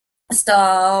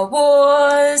Star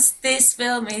Wars. This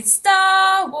film is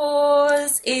Star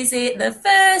Wars. Is it the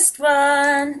first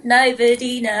one?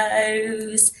 Nobody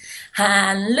knows.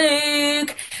 Han,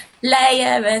 Luke,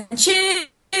 Leia and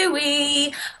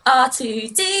Chewie,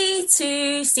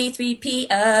 R2D2,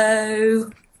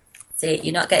 C3PO. That's it.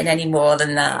 You're not getting any more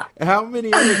than that. How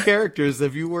many other characters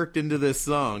have you worked into this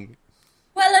song?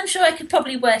 Well, I'm sure I could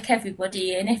probably work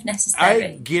everybody in if I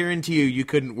necessary. guarantee you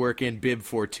couldn't work in Bib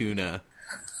Fortuna.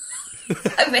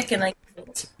 I reckon I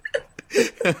could.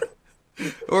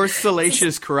 Or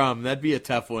Salacious Crumb. That'd be a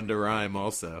tough one to rhyme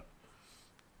also.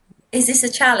 Is this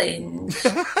a challenge?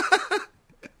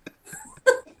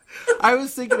 I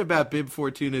was thinking about Bib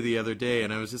Fortuna the other day,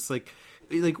 and I was just like,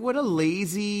 what a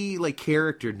lazy,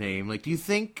 character name. Do you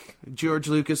think George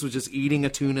Lucas was just eating a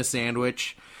tuna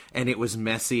sandwich, and it was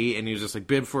messy, and he was just like,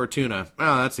 Bib Fortuna.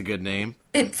 Oh, that's a good name.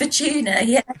 Bib Fortuna,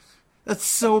 yeah. That's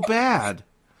so bad.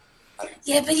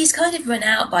 Yeah, but he's kind of run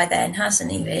out by then,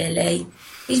 hasn't he, really?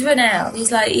 He's run out. He's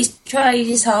tried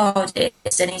his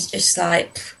hardest, and he's just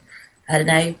like, I don't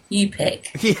know, you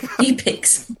pick. Yeah. You pick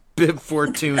some. Bib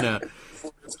Fortuna.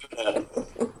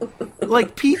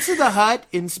 Pizza the Hut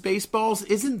in Spaceballs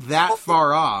isn't that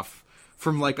far off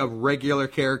from, a regular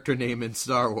character name in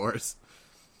Star Wars.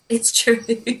 It's true.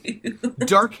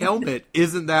 Dark Helmet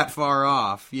isn't that far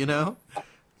off, you know?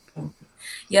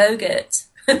 Yogurt.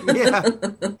 Yeah.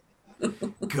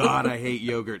 God, I hate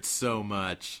yogurt so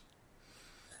much.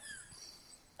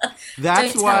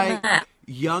 That's why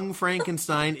Young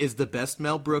Frankenstein is the best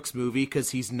Mel Brooks movie, because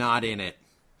he's not in it.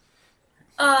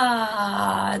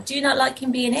 Do you not like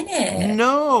him being in it?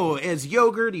 No, as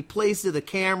yogurt, he plays to the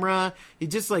camera. He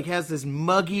just has this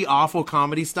muggy, awful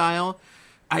comedy style.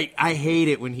 I hate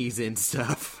it when he's in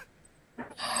stuff.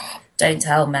 Don't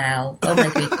tell Mel. Oh my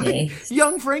goodness.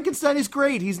 Young Frankenstein is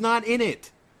great. He's not in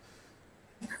it.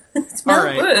 It's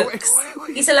Mel Brooks.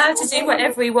 He's allowed to do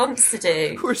whatever he wants to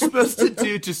do. We're supposed to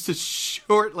do just a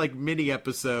short, mini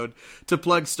episode to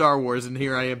plug Star Wars, and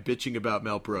here I am bitching about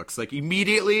Mel Brooks.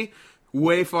 Immediately,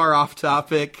 way far off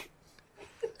topic.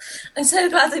 I'm so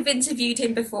glad I've interviewed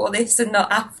him before this and not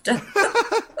after.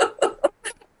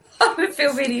 I would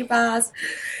feel really bad.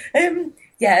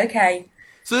 Yeah, okay.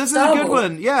 So this is a good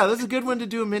one. Yeah, this is a good one to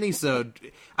do a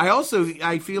mini-sode.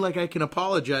 I feel like I can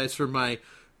apologize for my,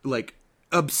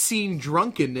 obscene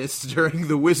drunkenness during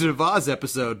the Wizard of Oz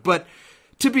episode. But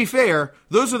to be fair,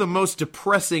 those are the most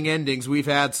depressing endings we've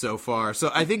had so far.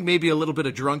 So I think maybe a little bit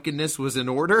of drunkenness was in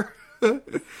order.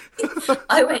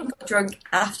 I went and got drunk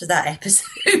after that episode.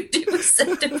 It was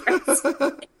so depressing.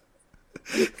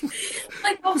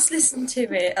 My boss listened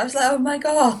to it. I was like, oh my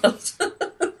God.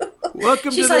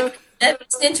 Welcome She's to like, never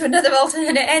listened to another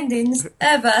alternate endings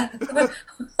ever.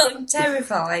 I'm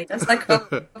terrified. I was like,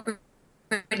 oh,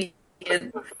 brilliant.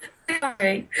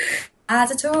 Sorry.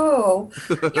 Bad at all.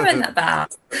 You weren't that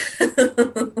bad.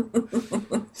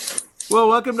 Well,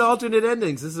 welcome to Alternate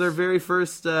Endings. This is our very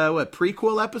first,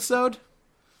 prequel episode?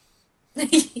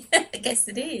 Yeah, I guess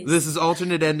it is. This is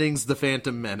Alternate Endings, The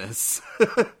Phantom Menace.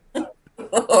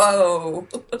 Whoa.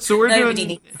 So we're Nobody doing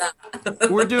needs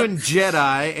that. we're doing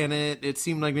Jedi, and it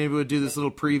seemed like maybe we'd do this little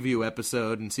preview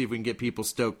episode and see if we can get people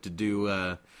stoked to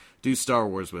do Star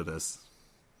Wars with us.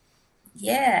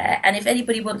 Yeah, and if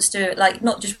anybody wants to,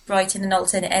 not just write in an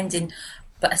alternate ending,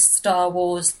 but a Star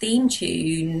Wars theme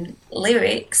tune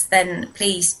lyrics, then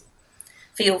please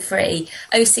feel free.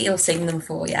 OC will sing them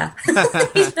for you.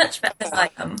 He's much better than I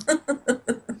am.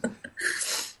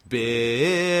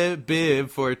 Bib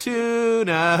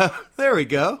Fortuna. There we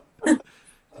go.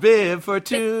 Bib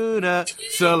Fortuna.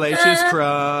 Salacious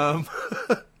Crumb.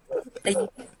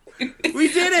 We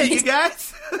did it, you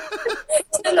guys.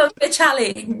 It's no longer a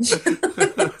challenge.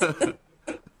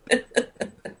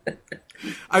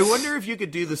 I wonder if you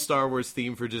could do the Star Wars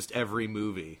theme for just every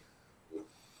movie.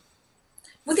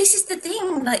 Well, this is the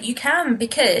thing, you can,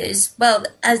 because,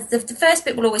 as the first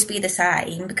bit will always be the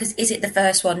same, because is it the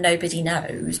first one? Nobody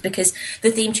knows, because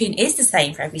the theme tune is the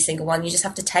same for every single one, you just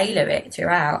have to tailor it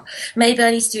throughout. Maybe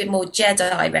I need to do it more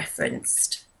Jedi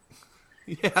referenced.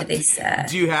 Yeah. For this,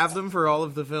 do you have them for all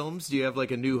of the films? Do you have,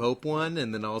 a New Hope one,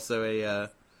 and then also a...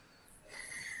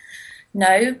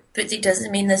 No, but it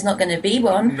doesn't mean there's not going to be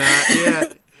one. Not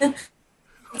yet.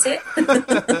 That's it.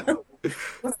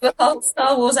 The whole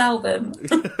Star Wars album.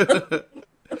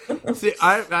 See,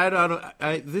 I don't know.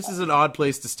 This is an odd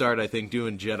place to start, I think,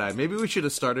 doing Jedi. Maybe we should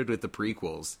have started with the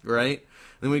prequels, right?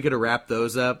 Then we could have wrapped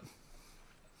those up.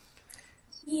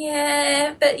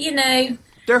 Yeah, but,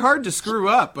 They're hard to screw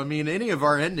up. I mean, any of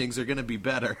our endings are going to be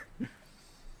better.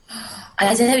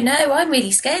 I don't know. I'm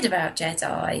really scared about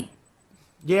Jedi.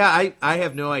 Yeah, I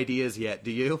have no ideas yet.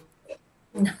 Do you?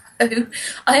 No.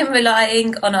 I am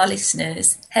relying on our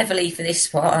listeners heavily for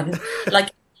this one. Like,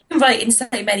 writing so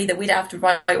many that we'd have to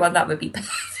write one that would be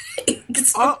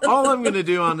perfect. All I'm going to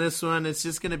do on this one, it's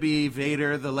just going to be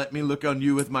Vader, the let me look on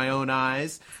you with my own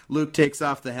eyes. Luke takes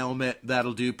off the helmet.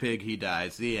 That'll do, pig. He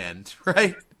dies. The end.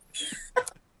 Right?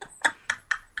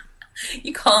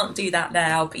 You can't do that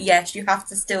now, but yes, you have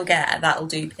to still get a that'll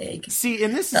do, pig. See,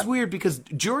 and this is weird because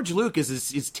George Lucas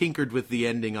is tinkered with the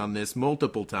ending on this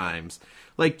multiple times.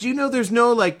 Like, do you know there's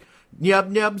no, like,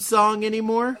 Nyub Nyub song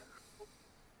anymore?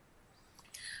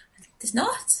 There's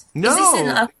not?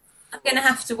 No. I'm going to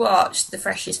have to watch the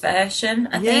freshest version,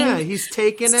 I think. Yeah, he's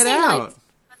taking it out.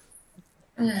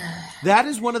 That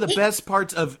is one of the best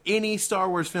parts of any Star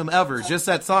Wars film ever. Is just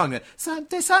that song. That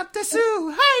Sante Sante Su,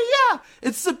 hey yeah,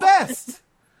 it's the best.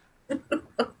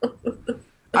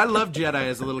 I loved Jedi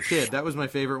as a little kid. That was my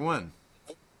favorite one.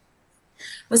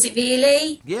 Was it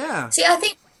really? Yeah. See, I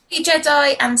think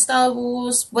Jedi and Star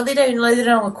Wars. Well, they don't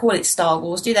want to call it Star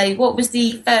Wars, do they? What was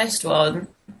the first one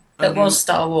that was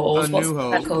Star Wars? A New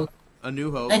Hope. A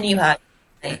New Hope. A New Hope.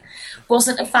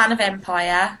 Wasn't a fan of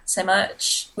Empire so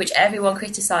much, which everyone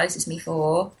criticises me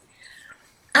for.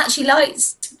 Actually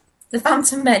liked the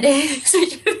Phantom Menace,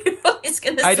 which everybody's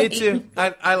going to say. I did too.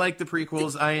 I like the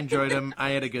prequels. I enjoyed them.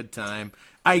 I had a good time.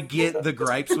 I get the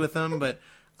gripes with them, but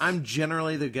I'm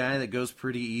generally the guy that goes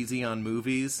pretty easy on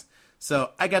movies.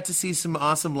 So I got to see some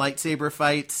awesome lightsaber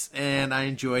fights, and I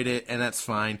enjoyed it, and that's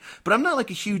fine. But I'm not like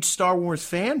a huge Star Wars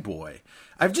fanboy.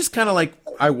 I've just kind of like,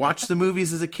 I watched the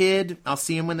movies as a kid. I'll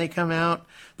see them when they come out.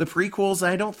 The prequels,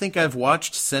 I don't think I've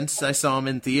watched since I saw them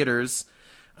in theaters.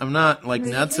 I'm not like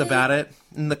nuts about it.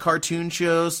 And the cartoon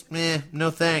shows,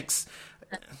 no thanks.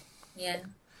 Yeah.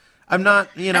 I'm not,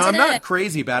 I'm not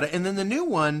crazy about it. And then the new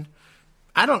one,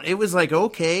 it was like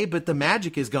okay, but the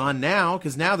magic is gone now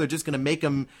because now they're just going to make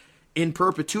them in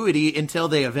perpetuity until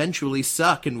they eventually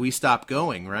suck and we stop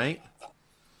going, right?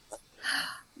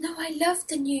 No, I love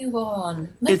the new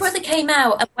one. My brother came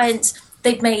out and went,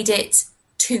 they've made it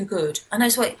too good. And I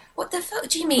was like, what the fuck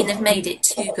do you mean they've made it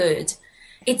too good?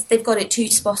 They've got it too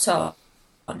spot on.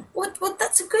 What,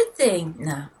 that's a good thing.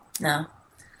 No.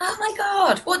 Oh my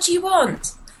God, what do you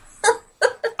want?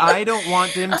 I don't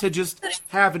want them to just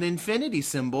have an infinity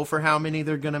symbol for how many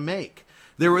they're going to make.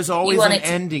 There was always an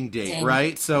ending date,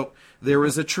 right? So there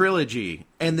was a trilogy,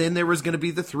 and then there was going to be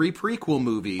the 3 prequel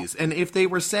movies. And if they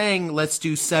were saying, let's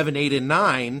do 7, 8, and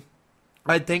 9,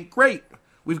 I'd think, great,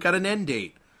 we've got an end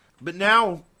date. But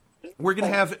now we're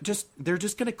going to have they're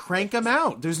just going to crank them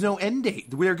out. There's no end date.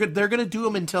 They're going to do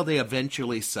them until they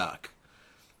eventually suck.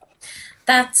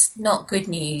 That's not good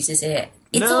news, is it?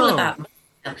 It's No. all about money.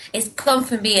 It's gone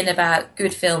from being about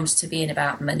good films to being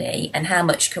about money and how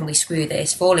much can we screw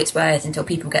this for all it's worth until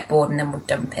people get bored and then we'll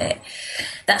dump it.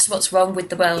 That's what's wrong with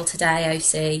the world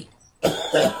today,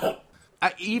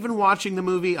 OC. Even watching the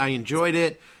movie, I enjoyed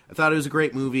it. I thought it was a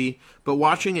great movie, but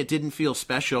watching it didn't feel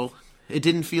special. It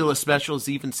didn't feel as special as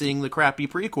even seeing the crappy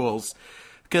prequels,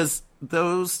 because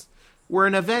those were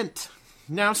an event.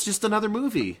 Now it's just another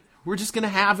movie. We're just going to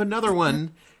have another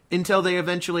one until they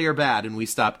eventually are bad and we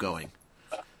stop going.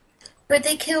 But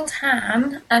they killed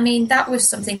Han. I mean, that was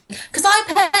something. Because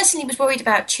I personally was worried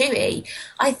about Chewie.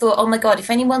 I thought, oh my God, if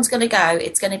anyone's going to go,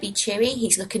 it's going to be Chewie.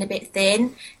 He's looking a bit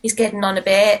thin. He's getting on a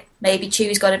bit. Maybe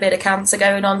Chewie's got a bit of cancer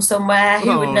going on somewhere.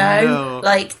 Who would know? No.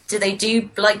 Like, do they do,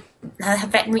 like, a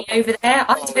veterinary over there?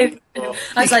 I don't know.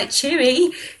 I was like,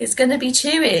 Chewie, it's going to be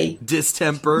Chewie.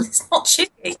 Distemper. It's not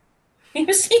Chewie.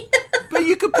 But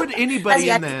you could put anybody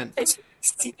in that.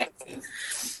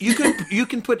 You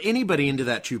can put anybody into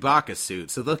that Chewbacca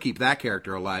suit, so they'll keep that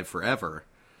character alive forever.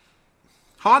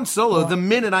 Han Solo, the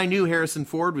minute I knew Harrison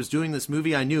Ford was doing this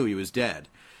movie, I knew he was dead.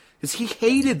 Because he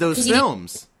hated those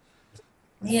films.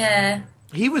 Yeah.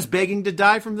 He was begging to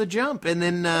die from the jump, and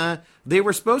then they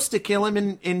were supposed to kill him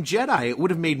in Jedi. It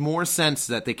would have made more sense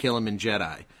that they kill him in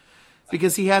Jedi.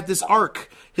 Because he had this arc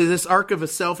of a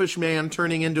selfish man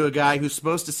turning into a guy who's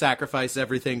supposed to sacrifice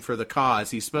everything for the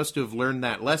cause. He's supposed to have learned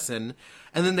that lesson.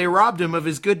 And then they robbed him of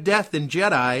his good death in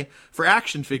Jedi for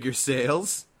action figure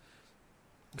sales.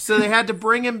 So they had to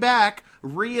bring him back,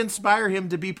 re-inspire him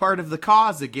to be part of the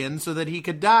cause again so that he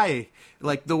could die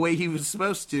like the way he was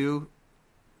supposed to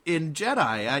in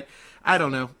Jedi. I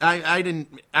don't know.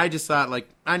 I just thought, like,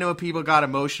 I know people got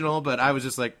emotional, but I was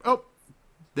just like, oh,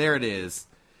 there it is.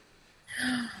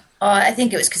 Oh, I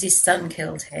think it was because his son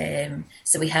killed him.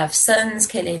 So we have sons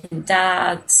killing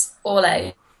dads all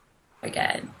over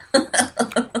again.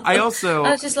 I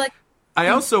was just like, I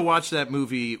also watched that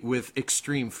movie with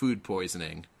extreme food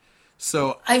poisoning.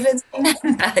 So I remember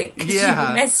because you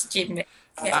were messaging me.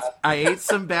 Yeah. I ate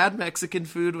some bad Mexican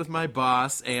food with my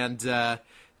boss and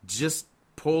just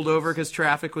pulled over because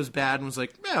traffic was bad and was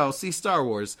like, yeah, I'll see Star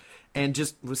Wars. And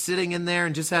just was sitting in there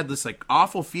and just had this like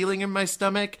awful feeling in my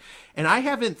stomach. And I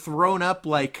haven't thrown up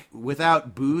like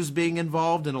without booze being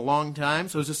involved in a long time.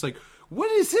 So I was just like, what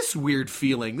is this weird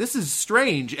feeling? This is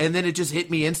strange. And then it just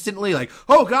hit me instantly like,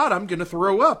 oh God, I'm going to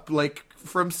throw up like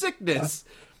from sickness.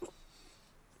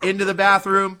 Into the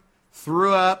bathroom,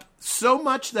 threw up so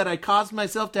much that I caused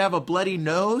myself to have a bloody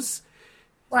nose.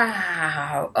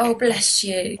 Wow. Oh, bless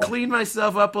you. Cleaned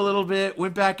myself up a little bit,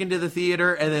 went back into the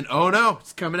theater, and then, oh no,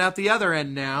 it's coming out the other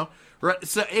end now. Right,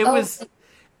 so it was,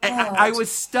 I was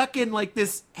stuck in like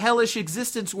this hellish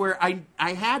existence where I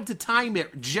had to time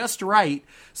it just right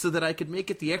so that I could make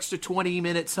it the extra 20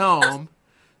 minutes home.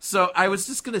 So I was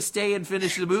just going to stay and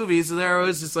finish the movie. So there I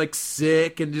was just like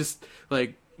sick and just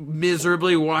like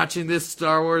miserably watching this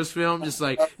Star Wars film, just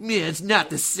like, man, it's not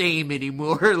the same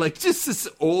anymore. Like, just this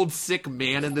old sick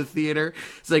man in the theater.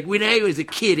 It's like, when I was a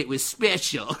kid, it was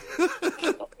special.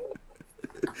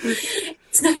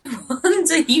 It's no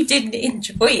wonder you didn't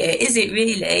enjoy it, is it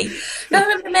really? I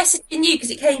remember messaging you because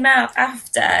it came out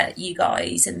after you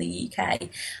guys in the UK,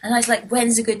 and I was like,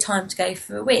 when's a good time to go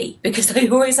for a wee? Because I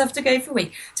always have to go for a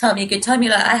wee. Tell me a good time.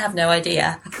 You're like, I have no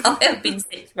idea. I have been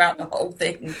sick throughout the whole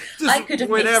thing. Just I could have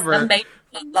whenever. missed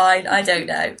a main line. I don't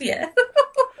know. Yeah.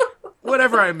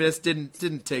 Whatever I missed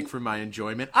didn't take from my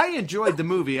enjoyment. I enjoyed the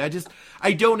movie.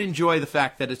 I don't enjoy the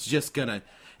fact that it's just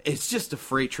a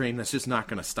freight train that's just not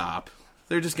gonna stop.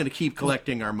 They're just going to keep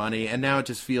collecting our money, and now it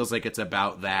just feels like it's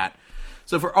about that.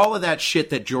 So for all of that shit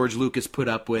that George Lucas put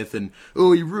up with, and,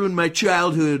 oh, he ruined my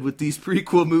childhood with these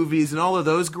prequel movies and all of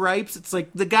those gripes, it's like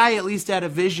the guy at least had a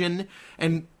vision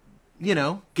and, you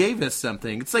know, gave us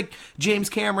something. It's like James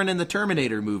Cameron in the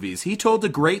Terminator movies. He told a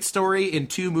great story in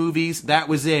 2 movies, that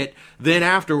was it. Then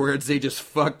afterwards, they just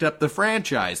fucked up the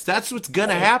franchise. That's what's going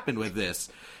to happen with this.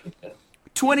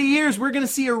 20 years, we're going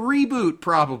to see a reboot,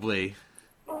 probably.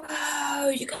 Oh,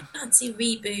 you can't see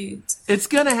reboot. It's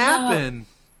gonna happen.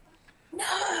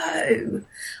 No.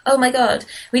 Oh my God.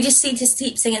 We just seem to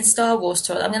keep singing Star Wars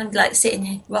to it. I'm gonna be like sitting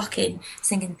here rocking,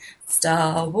 singing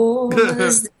Star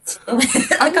Wars.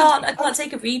 I can't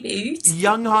take a reboot.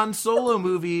 Young Han Solo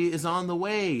movie is on the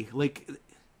way. Like,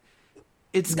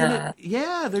 it's gonna.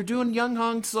 Yeah, they're doing Young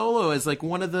Han Solo as like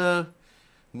one of the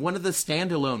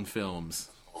standalone films.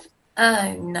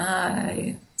 Oh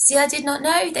no. See, I did not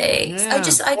know this. Yeah.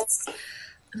 I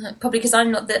probably because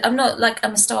I'm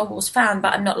a Star Wars fan,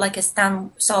 but I'm not like a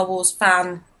Star Wars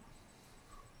fan,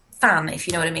 if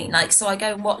you know what I mean. Like, so I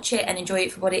go and watch it and enjoy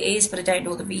it for what it is, but I don't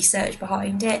do all the research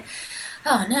behind it.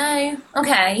 Oh no.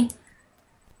 Okay.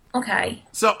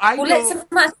 So I'm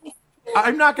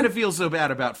not going to feel so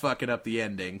bad about fucking up the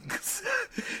ending,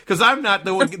 because I'm not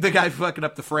the guy fucking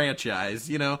up the franchise.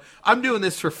 You know, I'm doing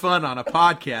this for fun on a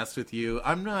podcast with you.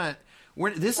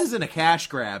 This isn't a cash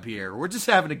grab here. We're just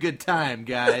having a good time,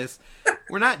 guys.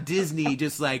 We're not Disney,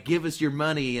 just like, give us your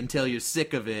money until you're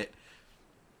sick of it.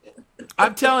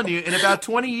 I'm telling you, in about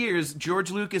 20 years,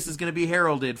 George Lucas is going to be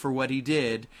heralded for what he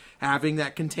did, having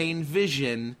that contained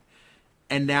vision,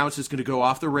 and now it's just going to go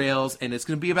off the rails, and it's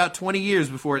going to be about 20 years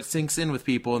before it sinks in with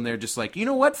people, and they're just like, you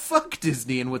know what? Fuck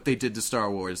Disney and what they did to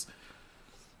Star Wars.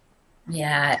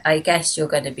 Yeah, I guess you're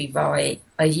going to be right.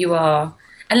 You are.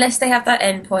 Unless they have that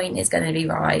end point, it's going to be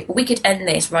right. We could end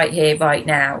this right here, right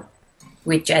now,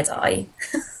 with Jedi.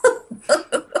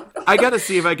 I got to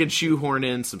see if I can shoehorn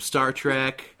in some Star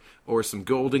Trek or some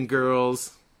Golden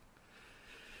Girls.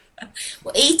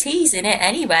 Well, E.T.'s in it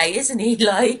anyway, isn't he?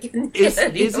 Like, is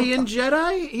he in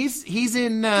Jedi? He's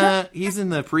in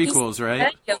the prequels,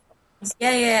 right?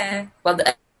 Yeah. Well,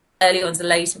 the early ones, the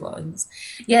later ones.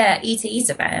 Yeah, E.T.'s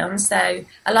around, so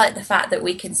I like the fact that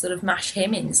we can sort of mash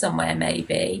him in somewhere,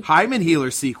 maybe. Hyman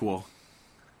Healer sequel.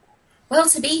 Well,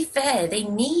 to be fair, they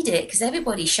need it because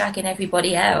everybody's shagging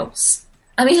everybody else.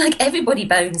 I mean, like, everybody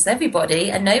bones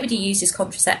everybody, and nobody uses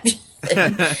contraception.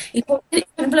 He's probably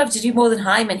going to have to do more than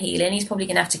hymen healing. He's probably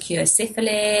going to have to cure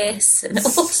syphilis and all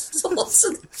sorts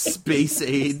of things. Space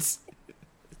AIDS.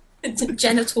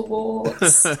 Genital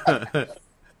warts.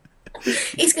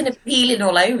 He's going to be healing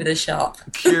all over the shop.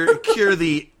 Cure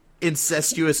the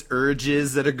incestuous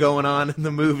urges that are going on in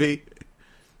the movie.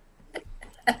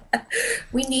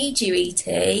 We need you,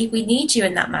 E.T. We need you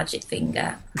in that magic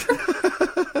finger.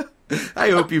 I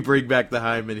hope you bring back the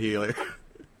hymen healer.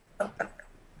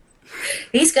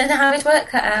 He's going to have his work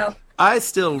cut out. I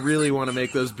still really want to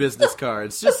make those business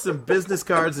cards. Just some business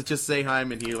cards that just say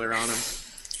hymen healer on them.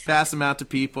 Pass them out to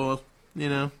people, you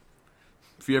know.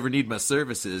 If you ever need my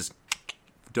services,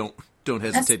 don't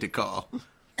hesitate to call.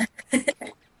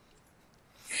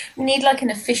 need like an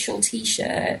official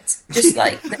T-shirt, just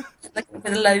like with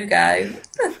a logo.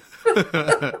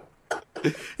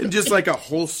 And just like a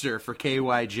holster for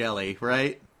KY jelly,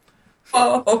 right?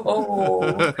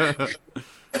 Oh,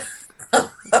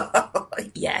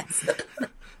 yes.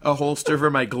 A holster for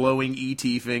my glowing ET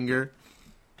finger.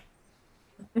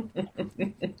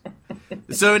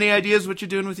 So, any ideas what you're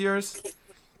doing with yours?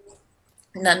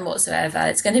 None whatsoever.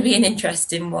 It's going to be an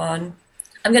interesting one.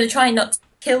 I'm going to try not to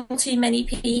kill too many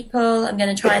people. I'm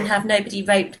going to try and have nobody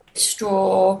raped with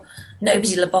straw,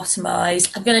 nobody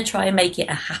lobotomized. I'm going to try and make it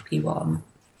a happy one.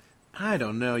 I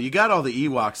don't know. You got all the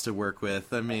Ewoks to work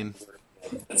with. I mean...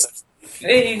 It's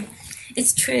true.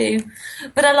 It's true.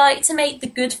 But I like to make the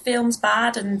good films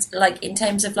bad, and like in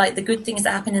terms of like the good things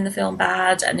that happen in the film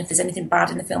bad, and if there's anything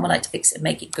bad in the film I like to fix it and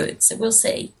make it good. So we'll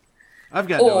see. I've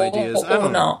got no ideas. Or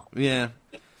not. Yeah.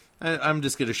 I'm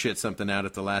just going to shit something out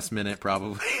at the last minute,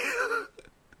 probably.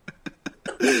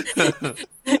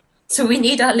 So we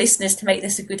need our listeners to make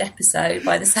this a good episode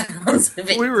by the sounds of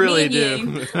it. We really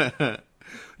do.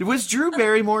 Was Drew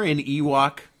Barrymore in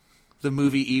Ewok? The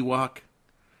movie Ewok?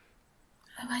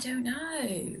 Oh, I don't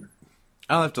know.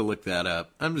 I'll have to look that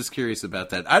up. I'm just curious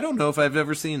about that. I don't know if I've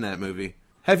ever seen that movie.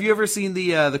 Have you ever seen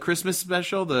the Christmas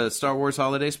special, the Star Wars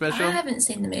holiday special? I haven't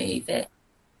seen the movie.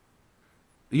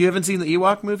 You haven't seen the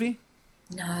Ewok movie?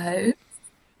 No.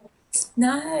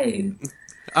 No.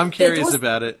 I'm curious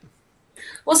about it.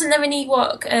 Wasn't there an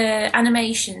Ewok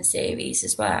animation series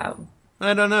as well?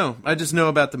 I don't know. I just know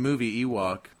about the movie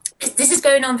Ewok. This is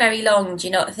going on very long, do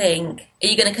you not think? Are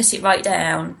you going to cut it right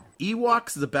down?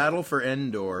 Ewoks: The Battle for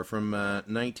Endor from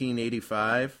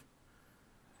 1985.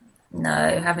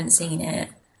 No, haven't seen it.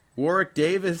 Warwick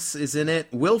Davis is in it.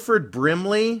 Wilford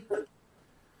Brimley.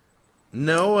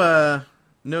 No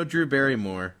Drew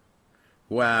Barrymore.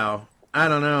 Wow. I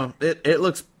don't know. It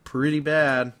looks pretty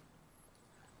bad.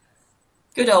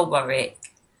 Good old Warwick.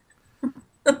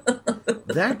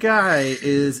 That guy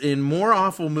is in more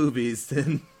awful movies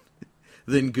than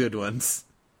good ones.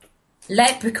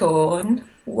 Leprechaun.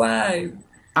 Wow.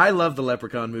 I love the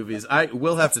Leprechaun movies.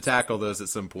 We'll have to tackle those at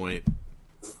some point.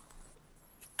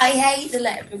 I hate the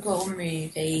Leprechaun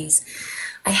movies.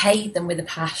 I hate them with a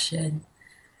passion.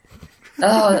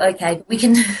 Oh, okay. We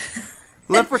can...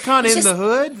 Leprechaun in the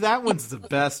Hood? That one's the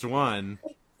best one.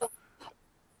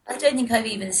 I don't think I've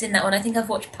even seen that one. I think I've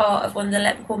watched part of one of the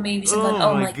Leprechaun movies and Oh, gone,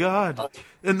 oh my God.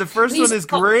 And the first He's one is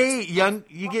great.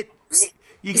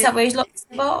 Is that where he's locked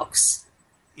in a box?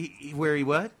 Where he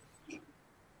what?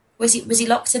 Was he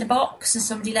locked in a box and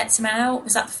somebody lets him out?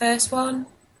 Was that the first one?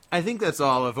 I think that's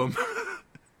all of them.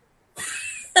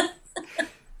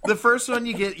 The first one,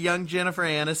 you get young Jennifer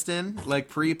Aniston, like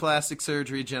pre-plastic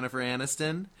surgery Jennifer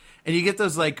Aniston. And you get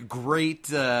those like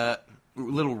great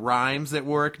little rhymes that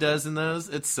Warwick does in those.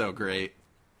 It's so great.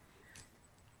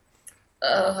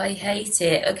 Oh, I hate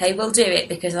it. Okay, we'll do it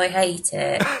because I hate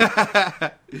it.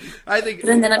 I think.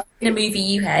 But then I'm in a movie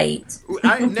you hate.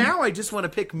 Now I just want to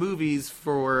pick movies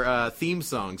for theme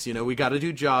songs. You know, we got to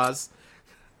do Jaws.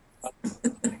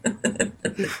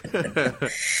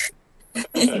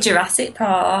 Jurassic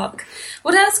Park.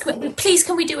 What else?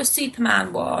 Can we do a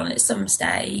Superman one at some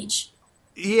stage?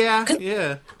 Yeah.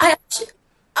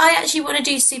 I actually want to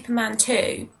do Superman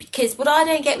 2 because what I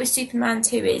don't get with Superman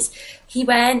 2 is he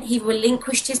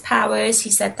relinquished his powers. He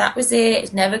said that was it.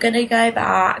 It's never going to go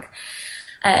back.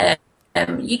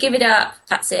 You give it up.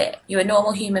 That's it. You're a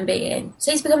normal human being.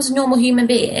 So he becomes a normal human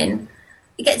being.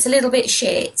 He gets a little bit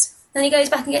shit. Then he goes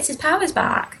back and gets his powers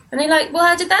back. And they're like, well,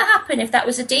 how did that happen if that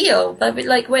was a deal?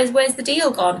 Like, where's the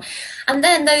deal gone? And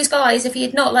then those guys, if he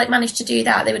had not, like, managed to do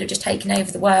that, they would have just taken over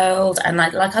the world. And,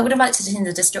 like I would have liked to see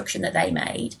the destruction that they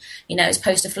made, you know, as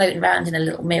opposed to floating around in a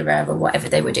little mirror or whatever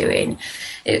they were doing.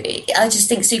 I just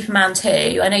think Superman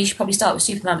 2, I know you should probably start with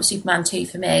Superman, but Superman 2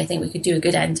 for me, I think we could do a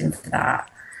good ending for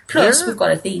that. Plus, we've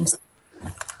got a theme.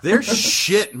 They're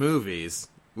shit movies.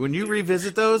 When you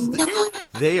revisit those,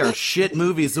 they are shit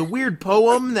movies. The weird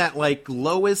poem that, like,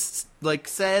 Lois, like,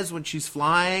 says when she's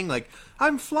flying, like,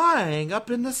 I'm flying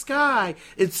up in the sky.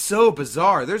 It's so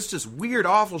bizarre. There's just weird,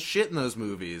 awful shit in those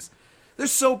movies. They're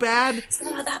so bad. It's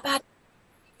not that bad.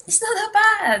 It's not that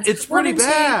bad. It's pretty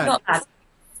bad. Not bad.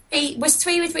 Was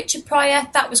 3 with Richard Pryor?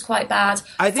 That was quite bad.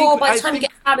 I think, 4, by the time you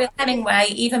get Mariel Hemingway,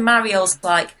 even Mariel's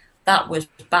like, that was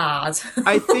bad.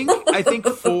 I think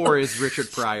 4 is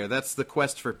Richard Pryor. That's The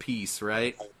Quest for Peace,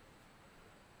 right?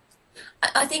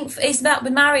 I think is that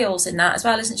with Mariel's in that as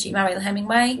well, isn't she? Mariel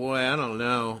Hemingway. Boy, I don't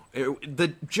know.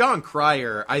 The John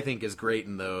Cryer, I think, is great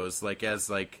in those. Like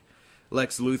as like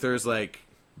Lex Luthor's like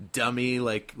dummy,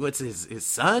 like what's his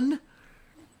son?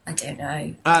 I don't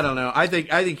know. I don't know. I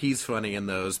think he's funny in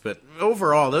those, but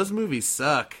overall, those movies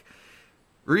suck.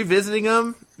 Revisiting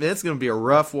them, it's going to be a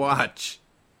rough watch.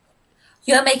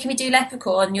 You're making me do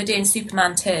Leprechaun. You're doing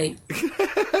Superman too.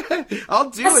 I'll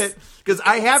do it because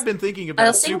I have been thinking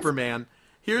about Superman.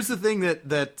 Here's the thing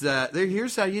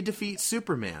here's how you defeat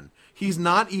Superman. He's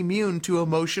not immune to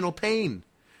emotional pain.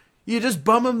 You just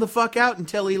bum him the fuck out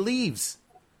until he leaves,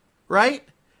 right?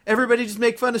 Everybody just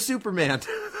make fun of Superman.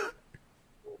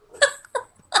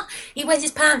 He wears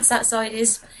his pants outside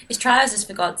his trousers,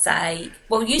 for God's sake.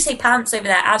 Well, you say pants over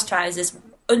there as trousers,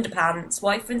 underpants.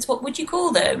 Why, for instance, what would you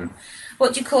call them?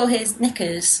 What do you call his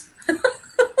knickers?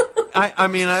 I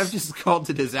mean, I've just called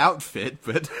it his outfit,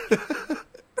 but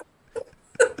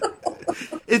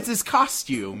it's his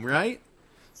costume, right?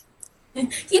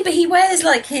 Yeah, but he wears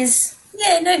like his...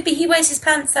 Yeah, no, but he wears his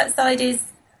pants outside his...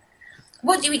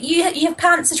 What do you have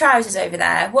pants or trousers over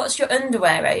there? What's your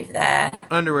underwear over there?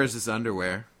 Underwear's his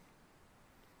underwear.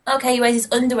 Okay, he wears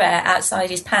his underwear outside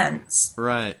his pants.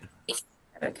 Right.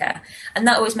 Okay. And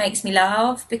that always makes me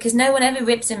laugh because no one ever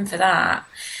rips him for that.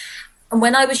 And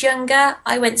when I was younger,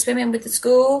 I went swimming with the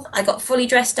school. I got fully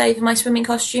dressed over my swimming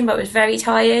costume, but I was very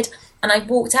tired. And I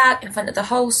walked out in front of the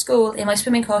whole school in my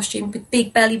swimming costume with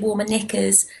big belly warmer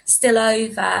knickers still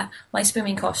over my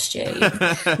swimming costume.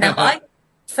 Now,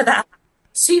 for that,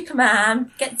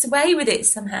 Superman gets away with it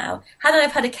somehow. Had I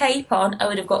have had a cape on, I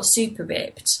would have got super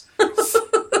ripped.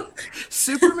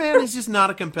 Superman is just not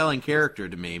a compelling character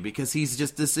to me because he's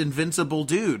just this invincible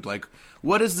dude. Like,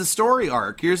 what is the story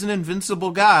arc? Here's an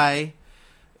invincible guy.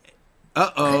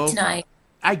 Kryptonite.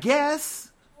 I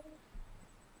guess.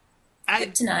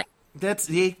 Kryptonite.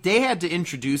 They had to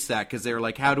introduce that because they were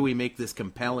like, how do we make this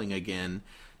compelling again?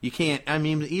 You can't, I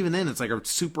mean, even then it's like a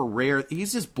super rare,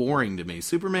 he's just boring to me.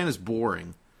 Superman is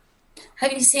boring.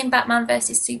 Have you seen Batman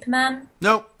versus Superman?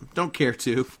 Nope, don't care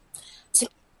to.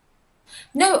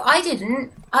 No, I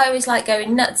didn't. I was like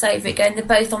going nuts over it, going, they're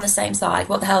both on the same side.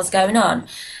 What the hell's going on?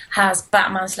 Has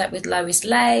Batman slept with Lois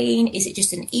Lane? Is it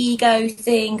just an ego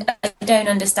thing? I don't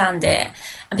understand it.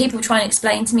 And people try and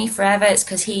explain to me forever it's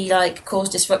because he like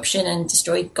caused disruption and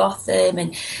destroyed Gotham.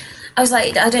 And I was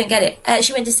like, I don't get it. I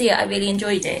actually went to see it. I really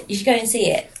enjoyed it. You should go and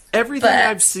see it. Everything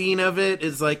I've seen of it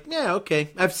is like, yeah,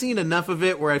 okay. I've seen enough of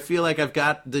it where I feel like I've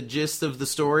got the gist of the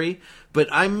story, but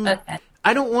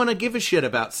I don't want to give a shit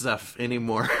about stuff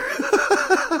anymore.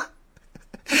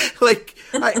 Like,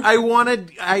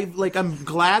 I'm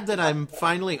glad that I'm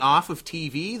finally off of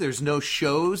TV. There's no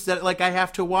shows that, like, I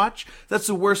have to watch. That's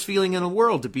the worst feeling in the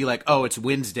world to be like, oh, it's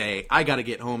Wednesday. I got to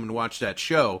get home and watch that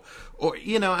show. Or,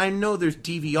 you know, I know there's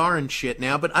DVR and shit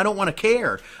now, but I don't want to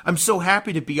care. I'm so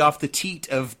happy to be off the teat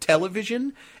of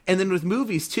television. And then with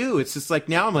movies, too, it's just like,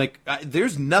 now I'm like,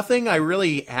 there's nothing I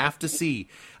really have to see.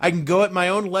 I can go at my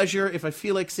own leisure. If I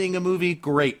feel like seeing a movie,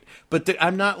 great. But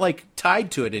I'm not, like,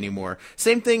 tied to it anymore.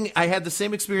 Same thing, I had the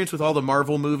same experience with all the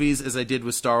Marvel movies as I did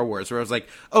with Star Wars, where I was like,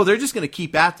 oh, they're just going to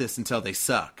keep at this until they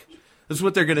suck. That's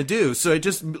what they're going to do. So it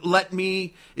just let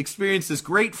me experience this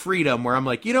great freedom where I'm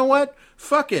like, you know what?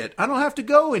 Fuck it. I don't have to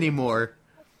go anymore.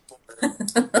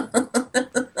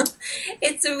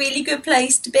 It's a really good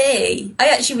place to be. I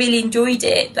actually really enjoyed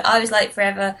it, but I was like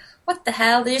forever, what the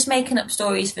hell? They're just making up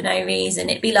stories for no reason.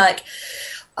 It'd be like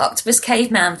Octopus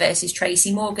Caveman versus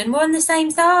Tracy Morgan. We're on the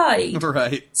same side.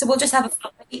 Right. So we'll just have a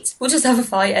fight. We'll just have a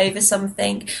fight over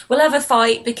something. We'll have a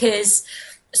fight because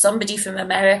somebody from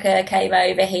America came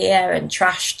over here and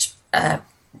trashed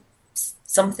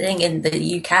something in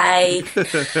the UK,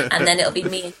 and then it'll be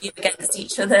me and you against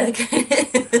each other.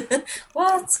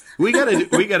 What? We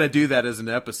gotta do that as an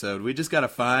episode. We just gotta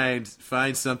find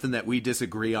something that we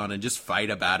disagree on and just fight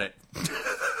about it.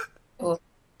 Oh,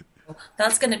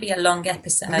 that's going to be a long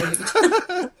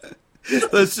episode.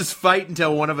 Let's just fight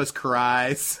until one of us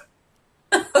cries.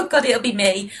 Oh God, it'll be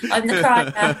me. I'm the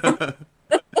crier.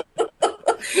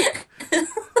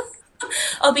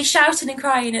 I'll be shouting and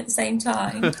crying at the same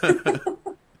time.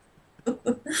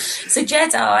 So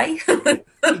Jedi.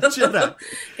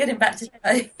 Getting back to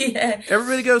Jedi. Yeah.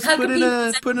 Everybody goes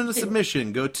put in a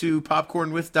submission. Go to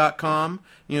popcornwith.com.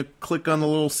 You know, click on the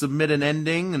little submit an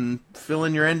ending and fill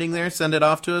in your ending there. Send it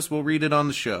off to us. We'll read it on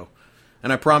the show.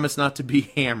 And I promise not to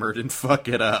be hammered and fuck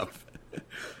it up.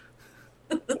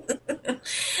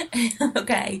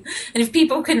 Okay. And if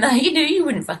people can, you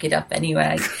wouldn't fuck it up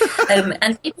anyway.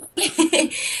 And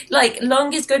like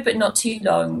long is good, but not too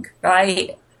long,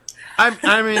 right?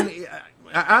 I mean,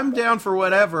 I'm down for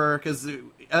whatever, because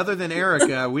other than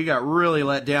Erica, we got really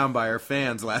let down by our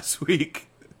fans last week.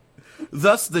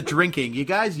 Thus the drinking. You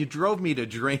guys, you drove me to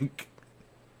drink.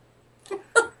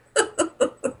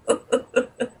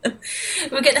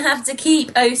 Well, we're going to have to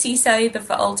keep OC sober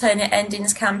for alternate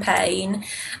endings campaign.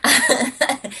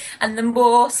 And the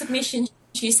more submissions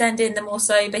you send in, the more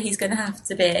sober he's going to have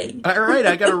to be. All right,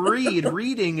 I got to read.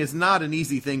 Reading is not an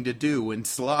easy thing to do when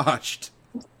sloshed.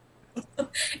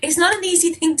 It's not an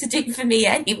easy thing to do for me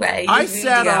anyway. I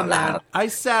sat on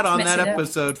that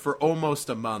episode for almost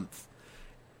a month.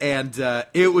 And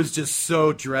it was just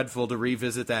so dreadful to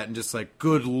revisit that and just like,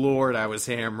 good Lord, I was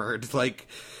hammered. Like,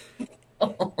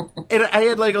 and I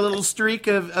had like a little streak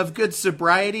of good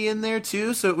sobriety in there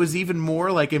too, so it was even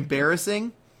more like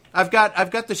embarrassing. I've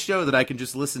got the show that I can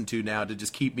just listen to now to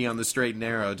just keep me on the straight and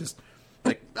narrow. Just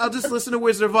like, I'll just listen to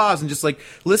Wizard of Oz and just like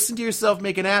listen to yourself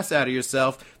make an ass out of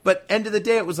yourself. But end of the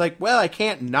day, it was like, well, I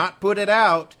can't not put it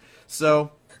out.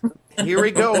 So here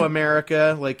we go,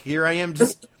 America. Like, here I am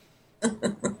just...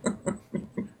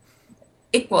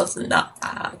 It wasn't that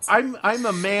bad. I'm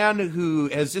a man who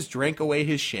has just drank away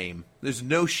his shame. There's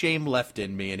no shame left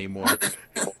in me anymore.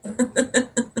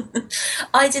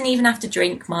 I didn't even have to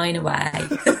drink mine away.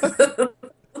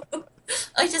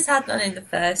 I just had none in the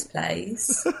first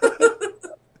place.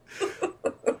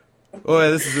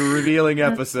 Boy, this is a revealing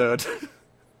episode.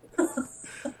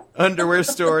 Underwear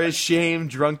stories, shame,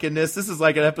 drunkenness. This is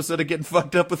like an episode of Getting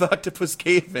Fucked Up with Octopus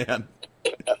Caveman.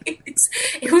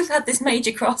 We've had this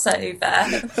major crossover.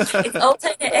 It's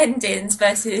alternate endings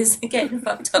versus Getting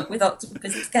Fucked Up with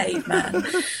Octopus Caveman.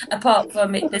 Apart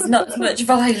from it, there's not as much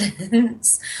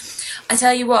violence. I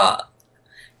tell you what,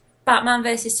 Batman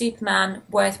versus Superman,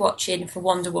 worth watching for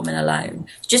Wonder Woman alone.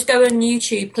 Just go on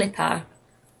YouTube, clip her.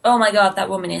 Oh my God, that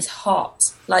woman is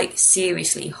hot. Like,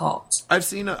 seriously hot. I've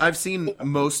seen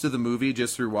most of the movie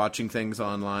just through watching things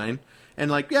online.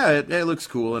 And like, yeah, it looks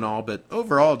cool and all, but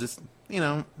overall, just, you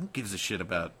know, who gives a shit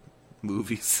about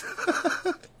movies?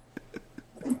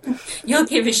 You'll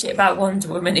give a shit about Wonder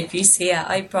Woman if you see it,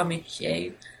 I promise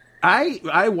you.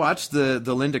 I watched the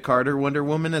Linda Carter Wonder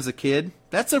Woman as a kid.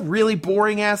 That's a really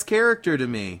boring-ass character to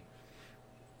me.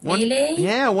 Really?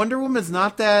 Yeah, Wonder Woman's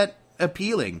not that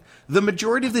appealing. The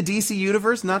majority of the DC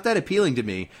universe, not that appealing to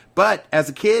me. But, as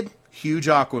a kid, huge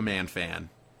Aquaman fan.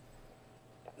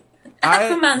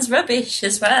 Aquaman's rubbish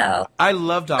as well. I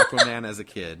loved Aquaman as a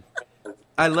kid.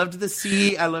 I loved the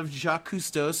sea. I loved Jacques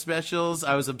Cousteau specials.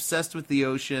 I was obsessed with the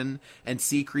ocean and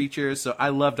sea creatures, so I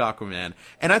loved Aquaman.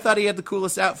 And I thought he had the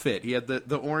coolest outfit. He had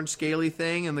the orange scaly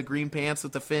thing and the green pants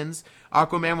with the fins.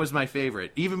 Aquaman was my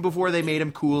favorite. Even before they made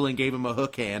him cool and gave him a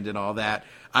hook hand and all that,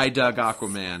 I dug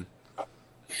Aquaman.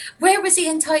 Where was he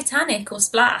in Titanic or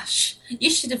Splash? You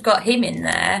should have got him in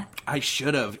there. I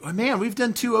should have. Oh, man, we've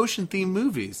done 2 ocean-themed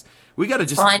movies. We got to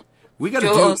just... Fine. We got to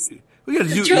do... We got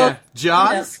to do... Jaws. Yeah,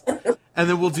 Jaws. And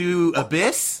then we'll do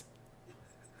Abyss.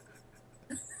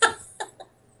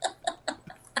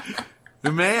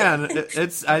 Man,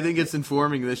 I think it's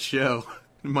informing this show.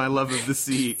 My love of the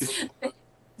sea.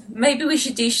 Maybe we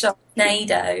should do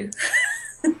Sharknado.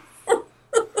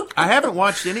 I haven't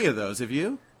watched any of those. Have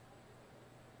you?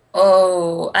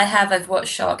 Oh, I have. I've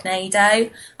watched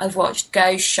Sharknado. I've watched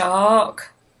Ghost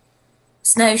Shark.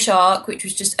 Snow Shark, which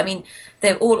was just, I mean,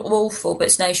 they're all awful,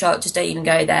 but Snow Shark, just don't even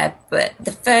go there. But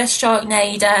the first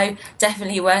Sharknado,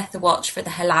 definitely worth the watch for the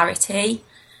hilarity.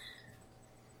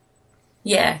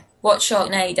 Yeah, watch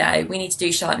Sharknado. We need to do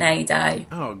Sharknado.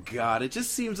 Oh, God, it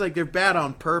just seems like they're bad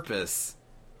on purpose.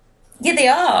 Yeah, they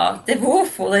are. They're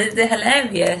awful. They're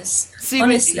hilarious. See,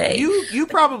 honestly. You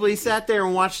probably sat there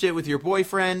and watched it with your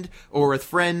boyfriend or with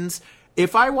friends.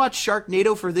 If I watch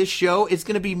Sharknado for this show, it's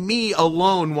going to be me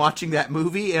alone watching that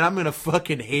movie, and I'm going to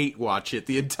fucking hate watch it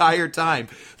the entire time.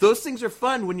 Those things are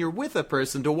fun when you're with a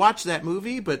person to watch that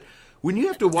movie, but when you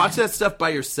have to watch that stuff by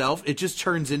yourself, it just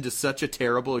turns into such a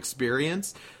terrible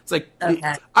experience. It's like,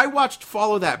 okay. I watched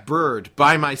Follow That Bird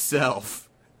by myself.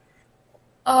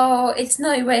 Oh, it's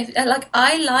no way. Like,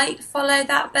 I like Follow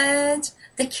That Bird.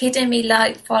 The kid in me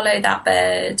liked Follow That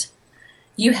Bird.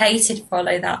 You hated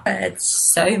Follow That Bird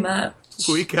so much.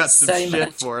 We got some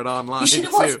shit for it online. You should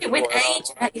have watched it with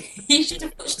AJ. You should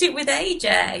have watched it with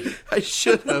AJ. I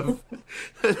should have.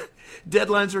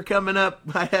 Deadlines were coming up.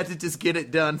 I had to just get it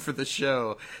done for the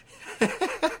show.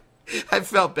 I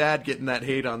felt bad getting that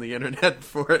hate on the internet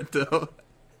for it, though.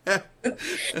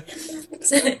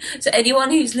 So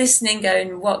anyone who's listening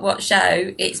going, what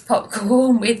show? It's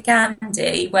Popcorn with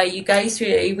Candy, where you go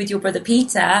through with your brother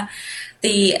Peter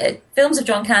the films of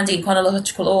John Candy in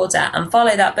chronological order, and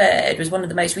Follow That Bird was one of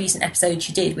the most recent episodes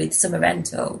you did with Summer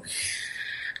Rental.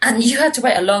 And you had to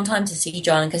wait a long time to see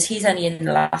John, because he's only in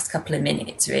the last couple of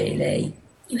minutes, really.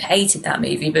 You hated that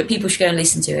movie, but people should go and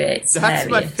listen to it. It's That's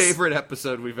hilarious. My favorite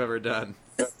episode we've ever done.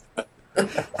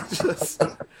 Just,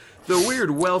 the weird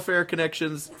welfare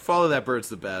connections. Follow That Bird's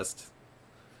the best.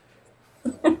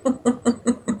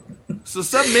 So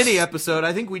some mini episode,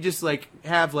 I think we just like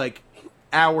have like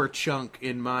our chunk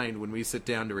in mind when we sit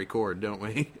down to record, don't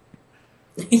we?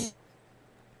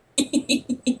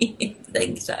 I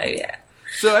think so, yeah.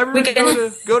 So everybody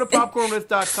go to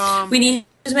popcornwith.com. We need,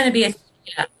 there's going to be a...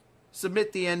 Yeah.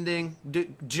 Submit the ending,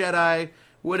 Jedi,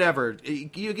 whatever.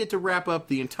 You get to wrap up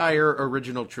the entire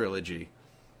original trilogy.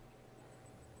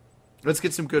 Let's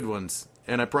get some good ones.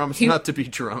 And I promise not to be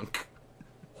drunk.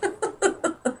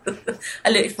 I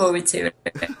look forward to it.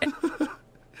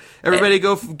 Everybody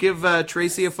go give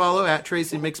Tracy a follow, at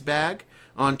Tracy Mixbag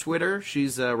on Twitter.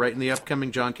 She's writing the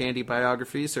upcoming John Candy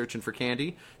biography, Searching for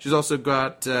Candy. She's also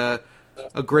got a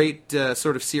great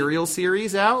sort of serial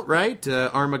series out, right?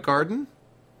 Armageddon.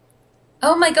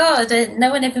 Oh my god,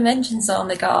 no one ever mentions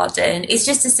Armageddon. It's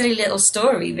just a silly little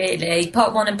story, really.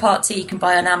 Part 1 and Part 2 you can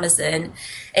buy on Amazon.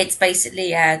 It's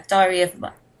basically a diary of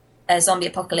a zombie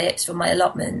apocalypse from my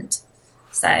allotment.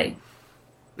 So...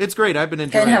 It's great. I've been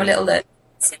enjoying it. Go and have a little look.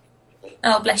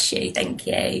 Oh, bless you. Thank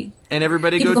you. And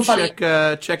everybody go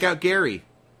check out Gary.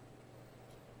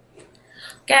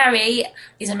 Gary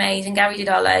is amazing. Gary did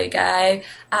our logo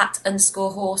at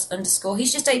 _horse_.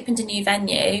 He's just opened a new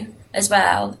venue as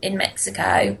well in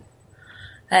Mexico.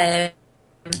 I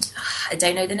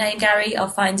don't know the name, Gary. I'll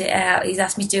find it out. He's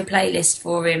asked me to do a playlist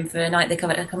for him for a night they're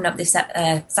coming up this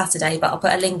Saturday, but I'll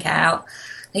put a link out.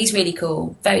 He's really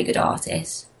cool. Very good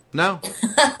artist. No.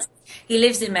 He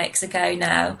lives in Mexico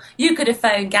now. You could have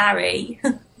phoned Gary.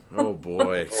 Oh,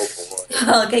 boy.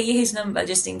 I'll get you his number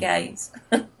just in case.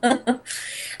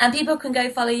 And people can go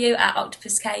follow you at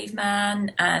Octopus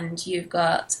Caveman, and you've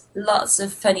got lots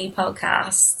of funny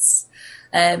podcasts.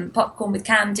 Popcorn with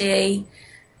Candy,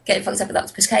 Getting Fucked Up with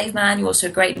Octopus Caveman. You're also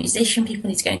a great musician. People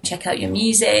need to go and check out your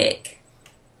music.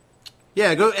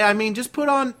 Yeah, go. I mean, just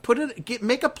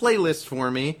make a playlist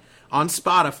for me on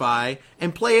Spotify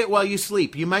and play it while you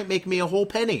sleep. You might make me a whole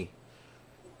penny.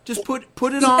 Just put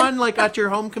it on like at your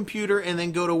home computer and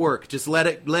then go to work. Just let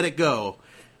it go.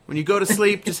 When you go to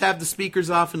sleep, just have the speakers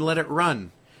off and let it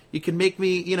run. You can make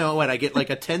me, I get like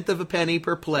 1/10 of a penny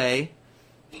per play.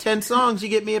 10 songs, you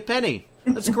get me a penny.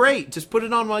 That's great. Just put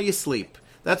it on while you sleep.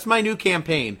 That's my new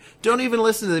campaign. Don't even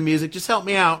listen to the music. Just help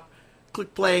me out.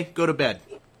 Click play, go to bed.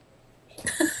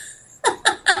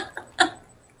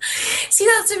 See,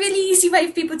 that's a really easy way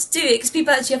for people to do it, because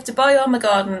people actually have to buy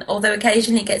Armageddon, although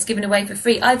occasionally it gets given away for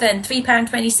free. I've earned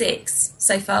 £3.26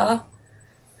 so far.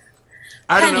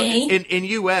 I don't know. In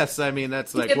US, I mean,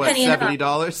 that's like, what,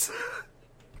 $70?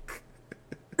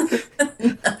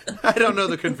 I don't know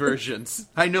the conversions.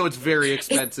 I know it's very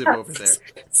expensive over there.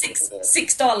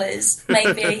 $6,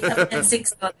 maybe.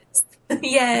 $6.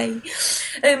 Yay.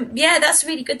 Yeah, that's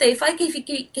really good, though. If I could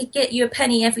get you a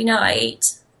penny every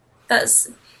night, that's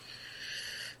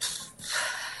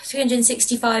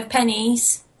 365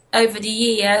 pennies over the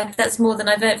year. That's more than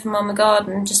I've earned from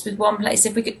Armageddon just with one place.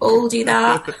 If we could all do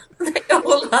that, it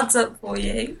all adds up for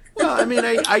you. Well, I mean,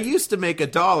 I used to make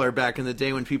 $1 back in the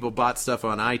day when people bought stuff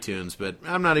on iTunes, but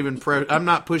I'm not even I'm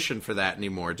not pushing for that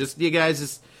anymore. Just you guys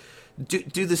just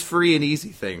do this free and easy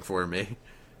thing for me.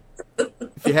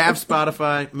 If you have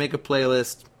Spotify, make a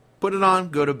playlist, put it on,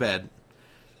 go to bed.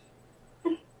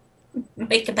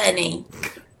 Make a penny.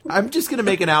 I'm just gonna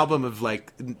make an album of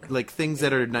like things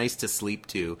that are nice to sleep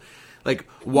to, like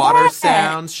water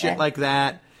sounds, shit like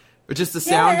that, or just the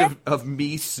sound of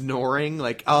me snoring.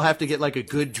 Like I'll have to get like a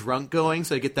good drunk going,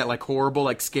 so I get that like horrible,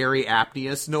 like scary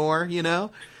apnea snore,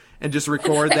 and just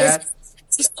record that.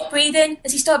 Has he stopped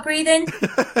breathing?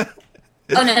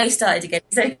 Oh no, he started again.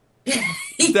 So...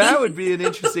 That would be an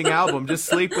interesting album. Just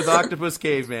Sleep with Octopus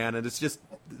Caveman, and it's just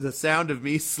the sound of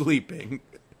me sleeping.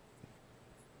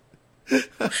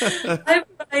 That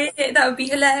would be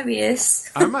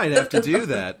hilarious. I might have to do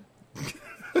that.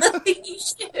 You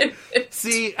should.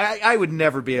 See, I would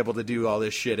never be able to do all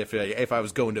this shit if I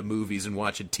was going to movies and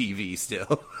watching TV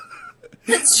still.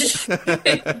 That's true.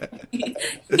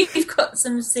 You've got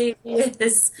some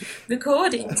serious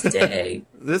recording to do.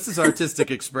 This is artistic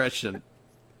expression.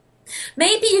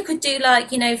 Maybe you could do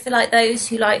for those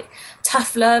who like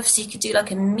tough love, so you could do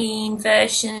like a mean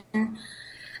version.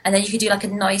 And then you could do like a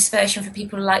nice version for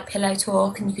people who like pillow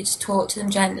talk, and you could just talk to them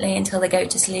gently until they go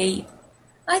to sleep.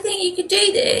 I think you could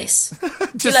do this.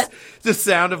 Just the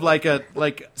sound of like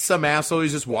some asshole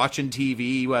who's just watching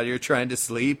TV while you're trying to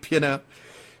sleep, Yeah,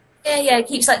 it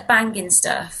keeps like banging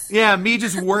stuff. Yeah, me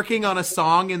just working on a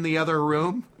song in the other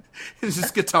room. There's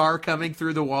just guitar coming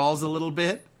through the walls a little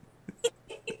bit.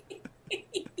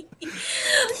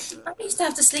 I used to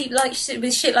have to sleep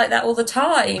with shit like that all the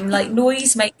time. Like,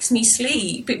 noise makes me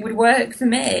sleep. It would work for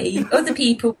me. Other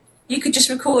people You could just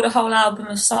record a whole album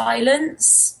of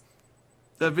silence.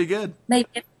 That'd be good. Maybe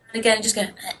every now and again just go,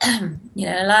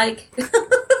 like...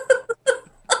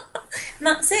 And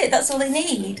that's it. That's all they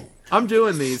need. I'm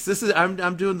doing these.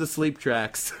 I'm doing the sleep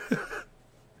tracks.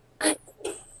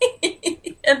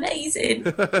 Amazing.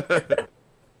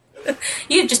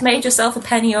 You've just made yourself a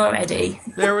penny already.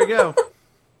 There we go.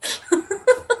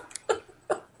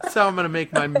 That's how I'm going to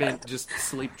make my mint, just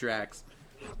sleep tracks.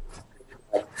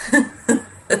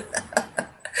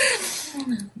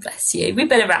 Bless you. We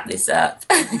better wrap this up.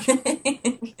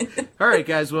 All right,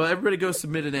 guys. Well, everybody go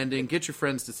submit an ending. Get your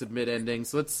friends to submit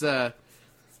endings. Let's have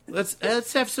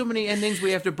so many endings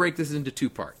we have to break this into 2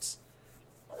 parts.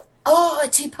 Oh, a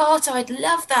 2-parter. I'd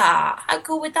love that. How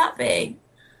cool would that be?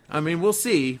 I mean, we'll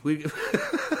see.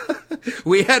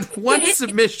 We had 1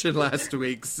 submission last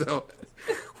week, so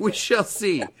we shall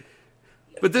see.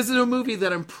 But this is a movie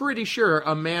that I'm pretty sure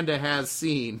Amanda has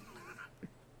seen.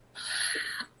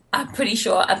 I'm pretty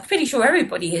sure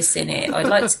everybody has seen it. I'd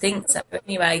like to think so.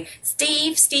 Anyway,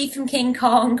 Steve from King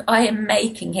Kong, I am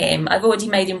making him. I've already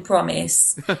made him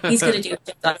promise. He's going to do a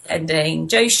Jedi ending.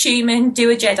 Joe Schumann,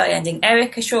 do a Jedi ending.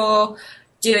 Erica Shaw,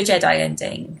 do a Jedi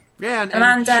ending. Yeah, and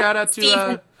Amanda, shout out to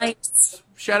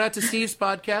Steve's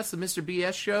podcast, the Mr.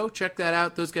 BS Show. Check that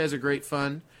out. Those guys are great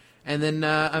fun. And then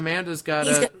Amanda's got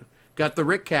the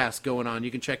Rick cast going on.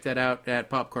 You can check that out at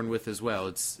Popcorn With as well.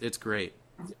 It's great.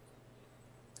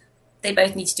 They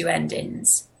both need to do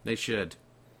endings. They should.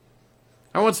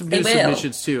 I want some new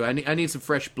submissions too. I need some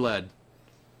fresh blood.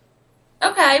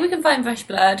 Okay, we can find fresh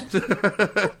blood.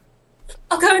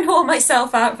 I'll go and haul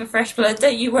myself out for fresh blood.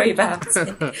 Don't you worry about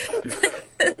it.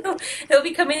 He'll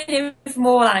be coming in from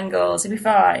all angles. He'll be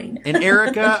fine. And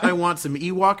Erica, I want some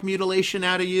Ewok mutilation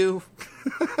out of you.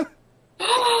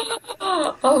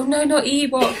 Oh no, not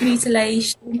Ewok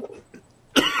mutilation.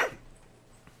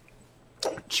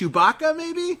 Chewbacca,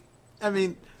 maybe? I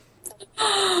mean...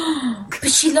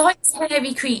 But she likes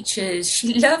hairy creatures.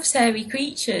 She loves hairy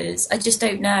creatures. I just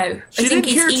don't know. She didn't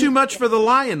care too much for the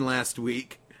lion last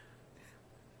week.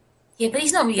 Yeah, but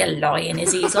he's not really a lion,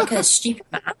 is he? He's like a stupid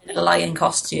man in a lion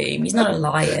costume. He's not a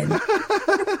lion.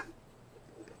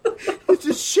 You're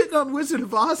just shitting on Wizard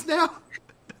of Oz now?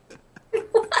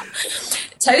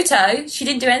 Toto. She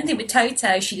didn't do anything with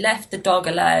Toto. She left the dog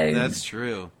alone. That's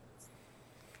true.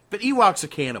 But Ewoks are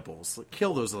cannibals. Like,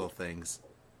 kill those little things.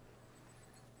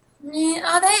 Yeah,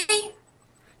 are they?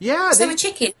 Yeah, so they were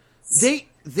chickens. They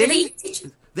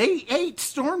ate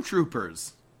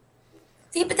stormtroopers.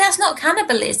 See, but that's not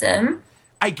cannibalism.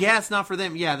 I guess not for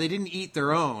them. Yeah, they didn't eat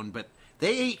their own, but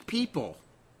they ate people.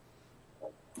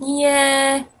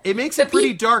 Yeah. It makes it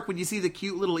pretty dark when you see the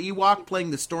cute little Ewok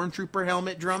playing the stormtrooper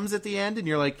helmet drums at the end, and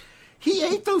you're like, he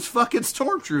ate those fucking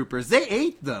stormtroopers. They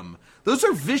ate them. Those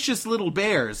are vicious little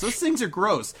bears. Those things are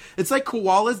gross. It's like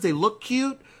koalas. They look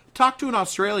cute. Talk to an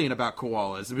Australian about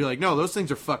koalas and be like, no, those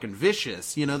things are fucking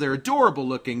vicious. You know, they're adorable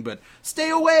looking, but stay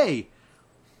away.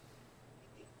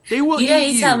 They will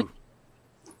eat you. Tell me,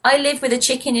 I live with a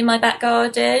chicken in my back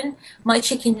garden. My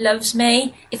chicken loves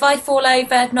me. If I fall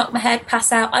over, knock my head,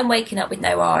 pass out, I'm waking up with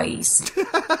no eyes.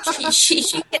 she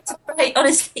gets away.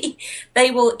 Honestly,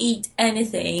 they will eat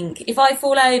anything. If I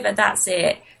fall over, that's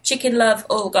it. Chicken love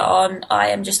all gone. I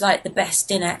am just like the best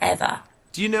dinner ever.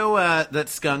 Do you know that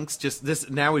skunks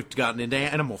now we've gotten into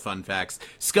animal fun facts.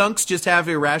 Skunks just have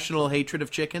irrational hatred of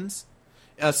chickens.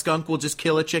 A skunk will just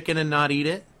kill a chicken and not eat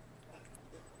it.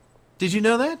 Did you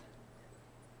know that?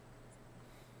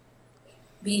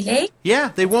 Really?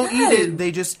 Yeah, they won't eat it.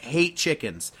 They just hate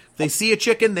chickens. If they see a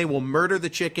chicken, they will murder the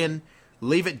chicken,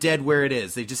 leave it dead where it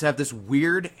is. They just have this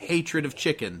weird hatred of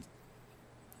chicken.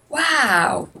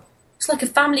 Wow. It's like a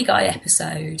Family Guy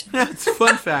episode. That's a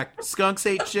fun fact. Skunks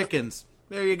hate chickens.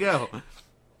 There you go.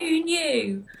 Who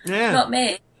knew? Yeah. Not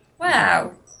me.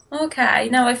 Wow. Okay,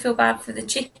 now I feel bad for the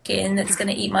chicken that's going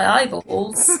to eat my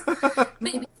eyeballs.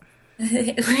 Maybe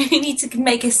we need to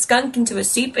make a skunk into a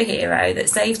superhero that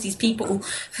saves these people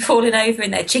falling over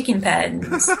in their chicken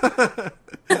pens.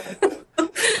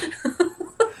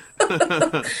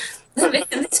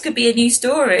 This could be a new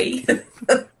story.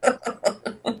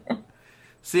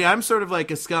 See, I'm sort of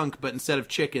like a skunk, but instead of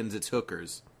chickens, it's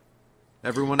hookers.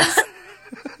 Everyone else...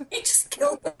 You just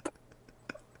killed them.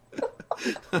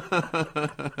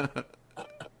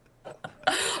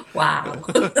 Wow.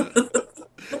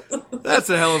 That's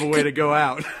a hell of a way to go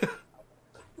out.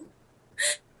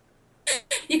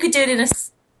 You could do it in a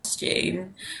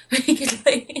costume.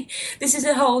 This is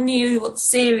a whole new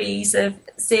series of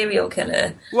serial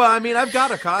killer. Well, I mean, I've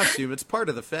got a costume. It's part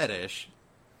of the fetish.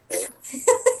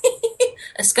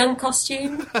 A skunk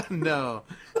costume? No.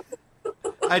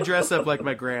 I dress up like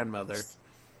my grandmother.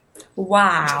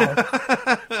 Wow.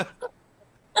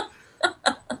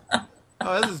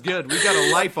 Oh, this is good. We got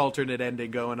a life alternate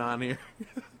ending going on here.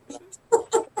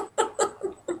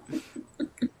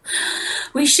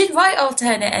 We should write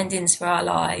alternate endings for our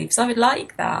lives. I would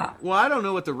like that. Well, I don't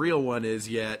know what the real one is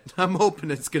yet. I'm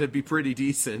hoping it's going to be pretty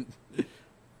decent.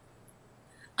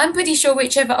 I'm pretty sure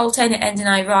whichever alternate ending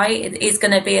I write is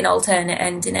going to be an alternate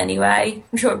ending anyway.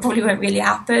 I'm sure it probably won't really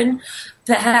happen.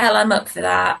 But hell, I'm up for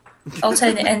that.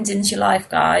 Alternate endings your life,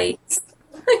 guys.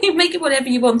 You make it whatever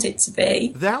you want it to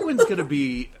be. That one's going to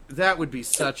be... That would be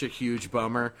such a huge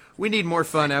bummer. We need more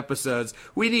fun episodes.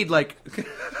 We need, like...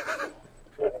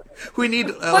 we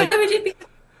need, Why would it be?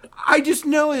 I just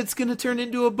know it's going to turn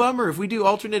into a bummer if we do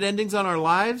alternate endings on our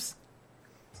lives.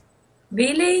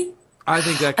 Really? I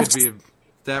think that could be...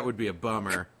 That would be a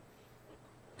bummer.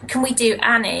 Can we do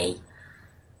Annie?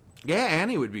 Yeah,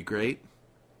 Annie would be great.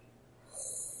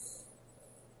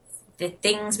 The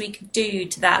things we could do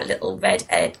to that little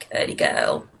red-haired curly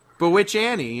girl. But which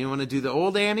Annie? You want to do the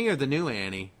old Annie or the new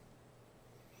Annie?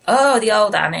 Oh, the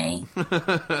old Annie.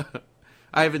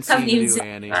 I haven't seen the new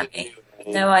Annie.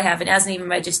 No, I haven't. It hasn't even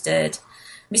registered.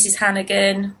 Mrs.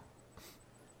 Hannigan.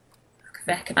 I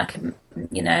reckon I can,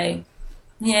 you know.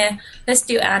 Yeah, let's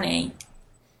do Annie.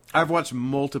 I've watched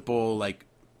multiple, like,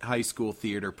 high school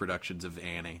theater productions of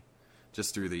Annie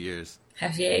just through the years.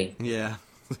 Have you? Yeah.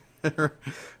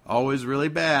 Always really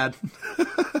bad.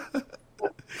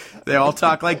 They all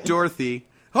talk like Dorothy.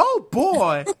 Oh,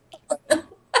 boy!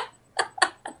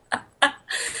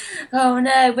 Oh,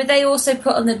 no. Were they also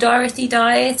put on the Dorothy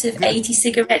diet of 80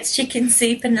 cigarettes, chicken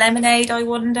soup and lemonade, I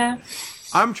wonder?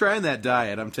 I'm trying that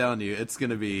diet. I'm telling you, it's going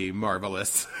to be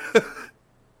marvelous.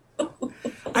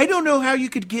 I don't know how you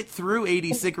could get through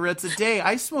 80 cigarettes a day.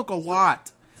 I smoke a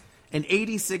lot. And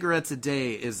 80 cigarettes a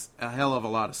day is a hell of a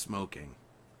lot of smoking.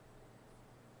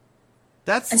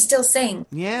 And still sing.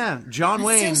 Yeah. John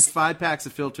Wayne's 5 packs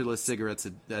of filterless cigarettes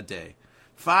a day.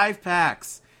 5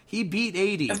 packs. He beat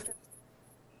 80. Wow.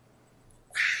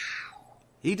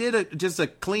 He did just a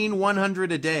clean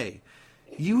 100 a day.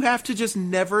 You have to just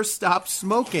never stop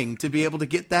smoking to be able to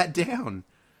get that down.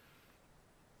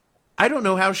 I don't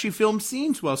know how she filmed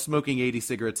scenes while smoking 80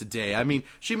 cigarettes a day. I mean,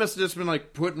 she must have just been,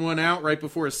 like, putting one out right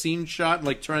before a scene shot and,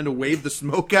 like, trying to wave the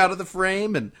smoke out of the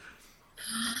frame. And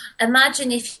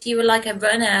imagine if you were like a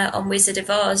runner on Wizard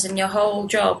of Oz and your whole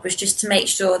job was just to make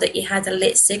sure that you had a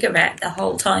lit cigarette the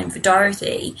whole time for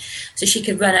Dorothy so she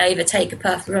could run over, take a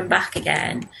puff, run back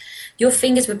again. Your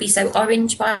fingers would be so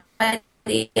orange by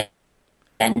the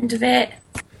end of it.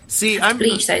 See,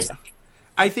 bleach those.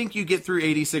 I think you get through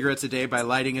 80 cigarettes a day by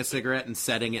lighting a cigarette and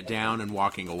setting it down and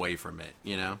walking away from it,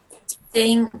 you know?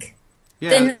 Think. Yeah,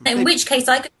 then, in which case,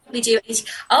 I could probably do it.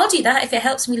 I'll do that if it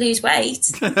helps me lose weight.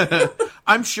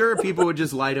 I'm sure people would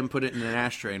just light them, put it in an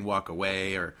ashtray and walk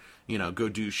away, or, you know, go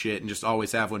do shit and just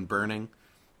always have one burning.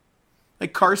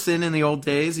 Like Carson in the old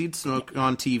days, he'd smoke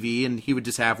on TV and he would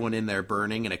just have one in there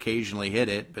burning and occasionally hit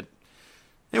it, but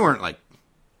they weren't, like,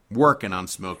 working on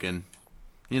smoking,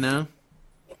 you know?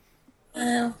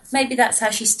 Well, maybe that's how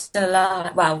she's still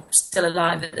alive. Well, still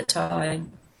alive at the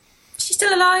time. Is she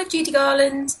still alive, Judy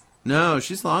Garland? No,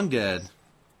 she's long dead.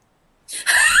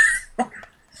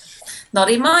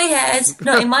 Not in my head.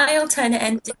 Not in my alternate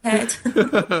ending head.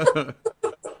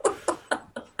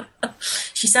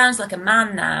 She sounds like a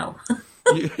man now.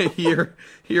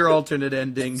 your alternate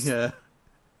ending.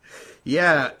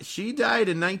 Yeah, she died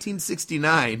in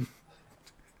 1969.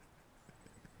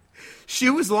 She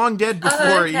was long dead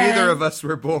before either of us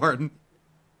were born.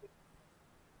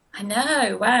 I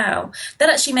know, wow. That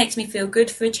actually makes me feel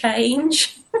good for a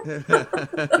change.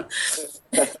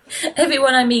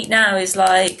 Everyone I meet now is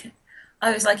like,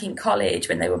 I was like in college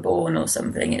when they were born or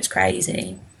something. It's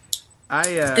crazy.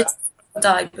 I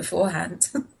died beforehand.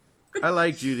 I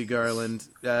like Judy Garland.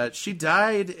 She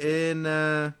died in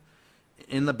the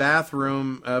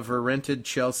bathroom of her rented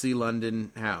Chelsea,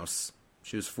 London house.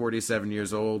 She was 47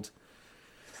 years old.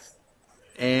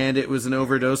 And it was an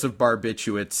overdose of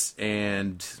barbiturates,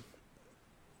 and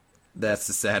that's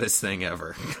the saddest thing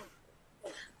ever.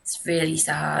 It's really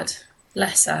sad.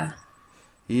 Bless her.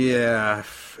 Yeah,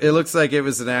 it looks like it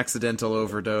was an accidental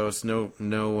overdose. No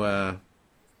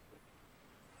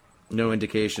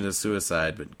indication of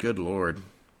suicide, but good Lord.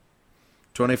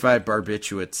 25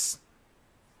 barbiturates.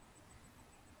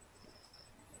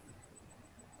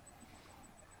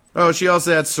 Oh, she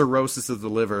also had cirrhosis of the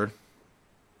liver.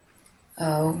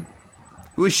 Oh.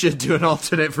 We should do an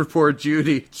alternate for poor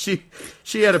Judy. She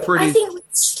had a pretty... I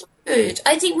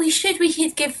think we should. We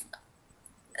should give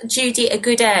Judy a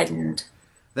good end.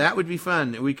 That would be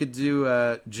fun. We could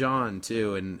do John,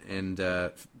 too, and kind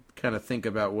kind of think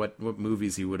about what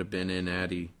movies he would have been in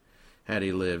had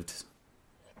he lived.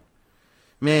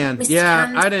 Man, Mr. yeah,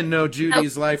 Hand- I didn't know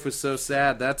Judy's life was so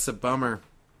sad. That's a bummer.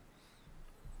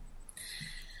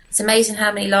 It's amazing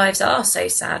how many lives are so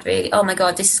sad, really. Oh my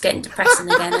god, this is getting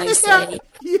depressing again, OC.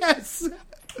 Yes.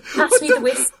 Pass me the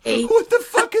whiskey. What the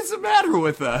fuck is the matter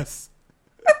with us?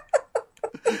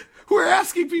 We're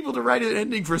asking people to write an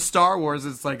ending for Star Wars.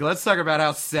 It's like, let's talk about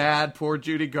how sad poor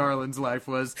Judy Garland's life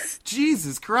was.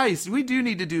 Jesus Christ, we do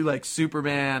need to do, like,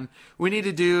 Superman. We need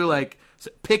to do, like,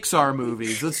 Pixar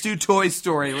movies. Let's do Toy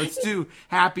Story. Let's do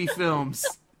happy films.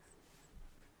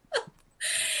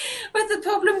 But the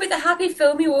problem with a happy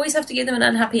film, you always have to give them an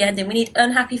unhappy ending. We need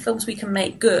unhappy films we can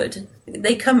make good.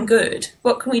 They come good.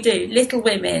 What can we do? Little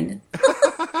Women.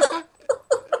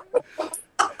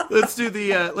 Let's do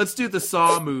the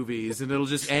Saw movies, and it'll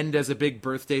just end as a big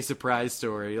birthday surprise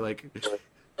story. Like,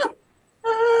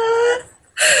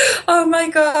 oh my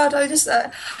god!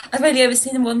 I've only ever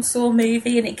seen one Saw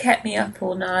movie, and it kept me up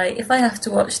all night. If I have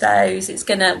to watch those,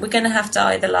 we're gonna have to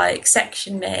either like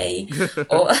section me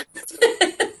or.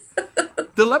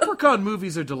 The Leprechaun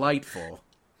movies are delightful.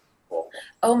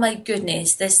 Oh my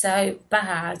goodness, they're so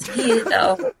bad.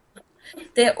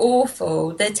 They're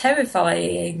awful. They're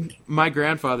terrifying. My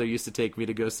grandfather used to take me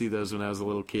to go see those when I was a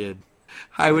little kid.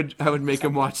 I would make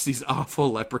him watch these awful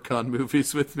Leprechaun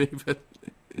movies with me, but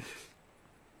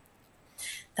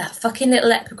that fucking little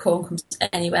leprechaun comes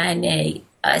anywhere near,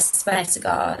 I swear to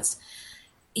God,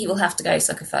 he will have to go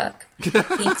suck a fuck. He's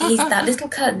that little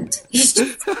cunt. He's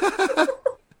just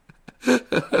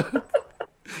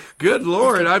good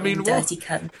Lord, I mean, dirty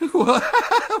cunt.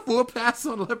 We'll pass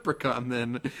on Leprechaun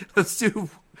then. Let's do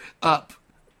Up.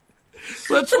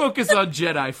 Let's focus on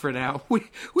Jedi for now.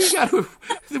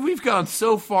 We've gone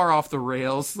so far off the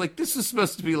rails. Like, this is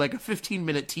supposed to be like a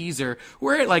 15-minute teaser.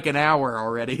 We're at like an hour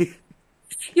already.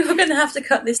 You're going to have to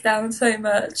cut this down so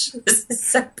much. This is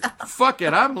so bad. Fuck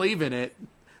it, I'm leaving it.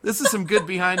 This is some good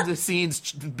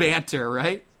behind-the-scenes banter,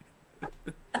 right?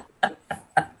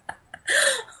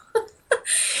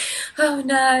 Oh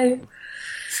no.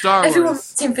 Star Wars.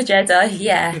 Everyone's in for Jedi.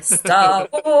 Yeah, Star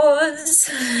Wars.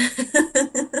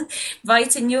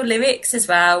 Write in your lyrics as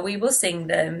well. We will sing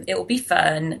them. It will be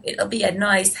fun. It'll be a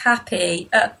nice, happy,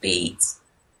 upbeat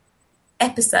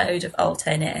episode of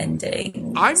alternate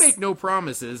endings. I make no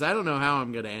promises. I don't know how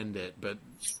I'm going to end it, but...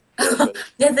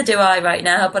 Neither do I right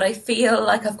now, but I feel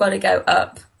like I've got to go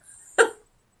up.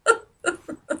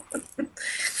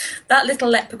 That little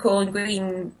leprechaun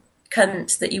green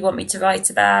cunt that you want me to write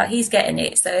about, he's getting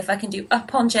it. So if I can do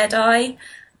Up on Jedi,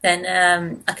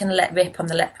 then I can let rip on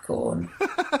the leprechaun.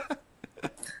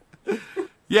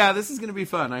 Yeah, this is going to be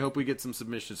fun. I hope we get some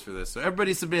submissions for this. So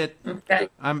everybody submit. Okay.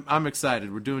 I'm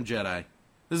excited. We're doing Jedi.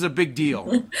 This is a big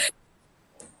deal.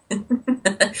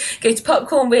 Go to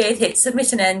Popcorn With, hit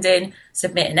submit an ending,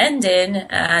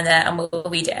 and we'll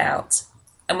read it out.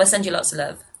 And we'll send you lots of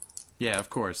love. Yeah, of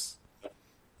course.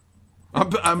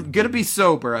 I'm going to be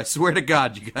sober, I swear to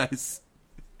God, you guys.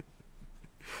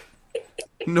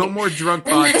 No more drunk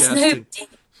podcasting.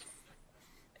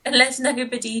 Unless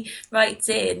nobody writes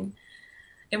in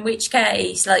which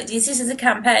case, like, this is a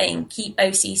campaign, keep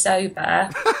OC sober,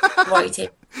 write in.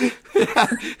 Yeah,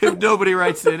 if nobody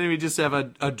writes in, we just have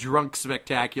a drunk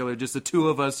spectacular, just the two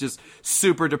of us just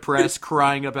super depressed,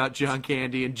 crying about John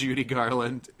Candy and Judy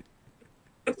Garland.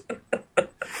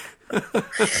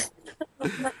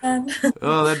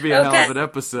 Oh, that'd be a hell of an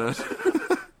episode.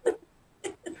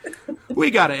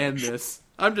 We gotta end this.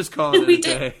 I'm just calling it a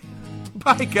day.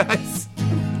 Bye, guys.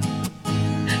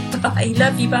 Bye.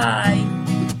 Love you. Bye.